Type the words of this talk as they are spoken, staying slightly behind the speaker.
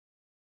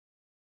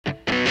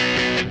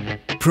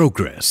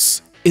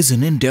Progress is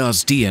in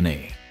India's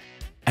DNA,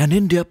 and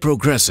India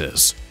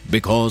progresses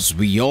because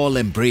we all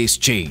embrace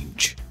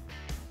change.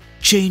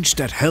 Change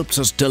that helps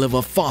us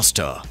deliver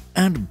faster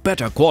and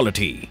better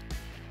quality.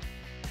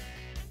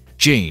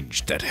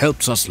 Change that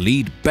helps us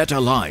lead better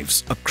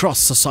lives across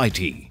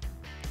society.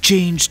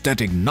 Change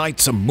that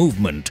ignites a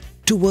movement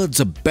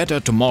towards a better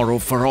tomorrow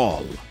for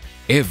all.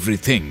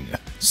 Everything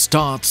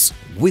starts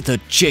with a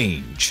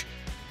change.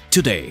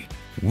 Today,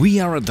 we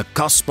are at the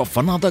cusp of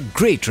another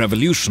great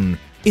revolution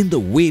in the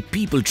way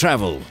people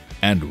travel,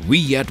 and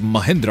we at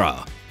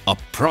Mahindra are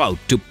proud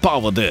to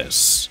power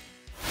this.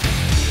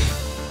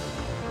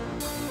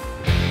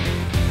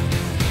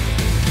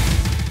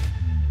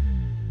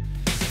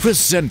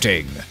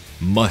 Presenting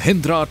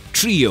Mahindra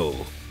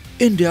Treo,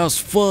 India's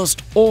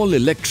first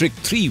all-electric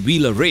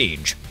three-wheeler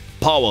range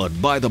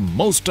powered by the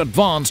most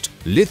advanced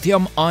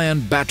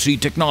lithium-ion battery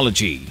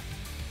technology,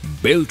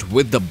 built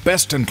with the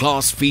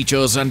best-in-class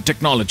features and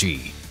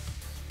technology.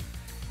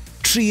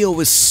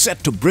 Treo is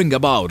set to bring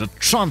about a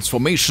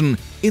transformation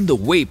in the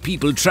way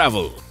people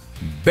travel,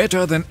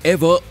 better than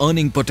ever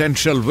earning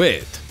potential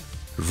with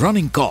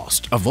running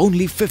cost of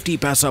only 50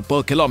 paisa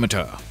per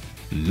kilometer,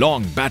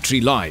 long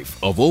battery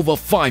life of over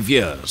 5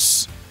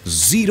 years,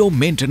 zero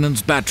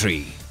maintenance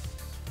battery,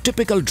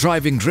 typical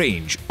driving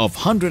range of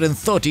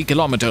 130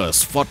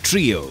 kilometers for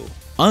Treo,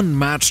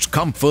 unmatched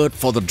comfort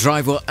for the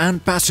driver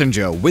and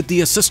passenger with the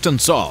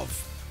assistance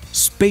of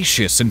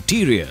spacious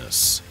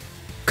interiors,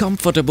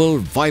 comfortable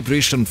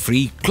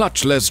vibration-free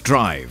clutchless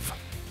drive,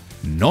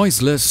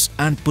 noiseless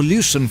and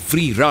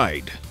pollution-free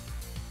ride,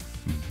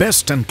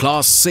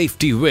 best-in-class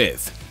safety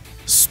with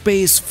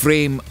space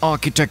frame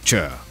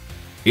architecture,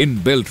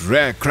 inbuilt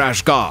rear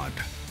crash guard,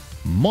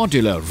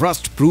 modular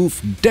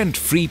rust-proof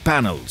dent-free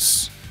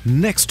panels,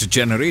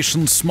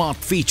 next-generation smart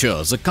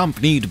features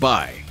accompanied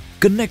by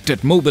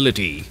connected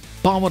mobility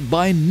powered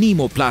by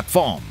Nemo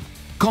platform,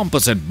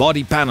 composite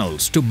body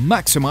panels to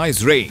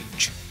maximize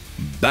range.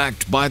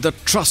 Backed by the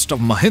trust of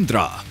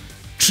Mahindra,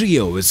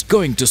 Treo is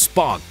going to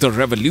spark the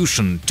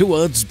revolution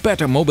towards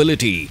better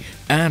mobility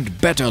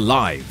and better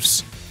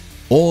lives.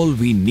 All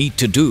we need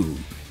to do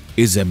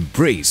is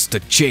embrace the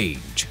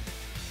change.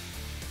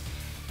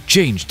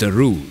 Change the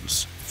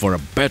rules for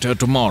a better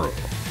tomorrow.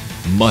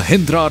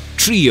 Mahindra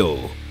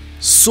Treo,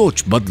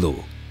 सोच बदलो,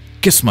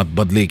 किस्मत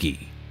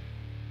बदलेगी।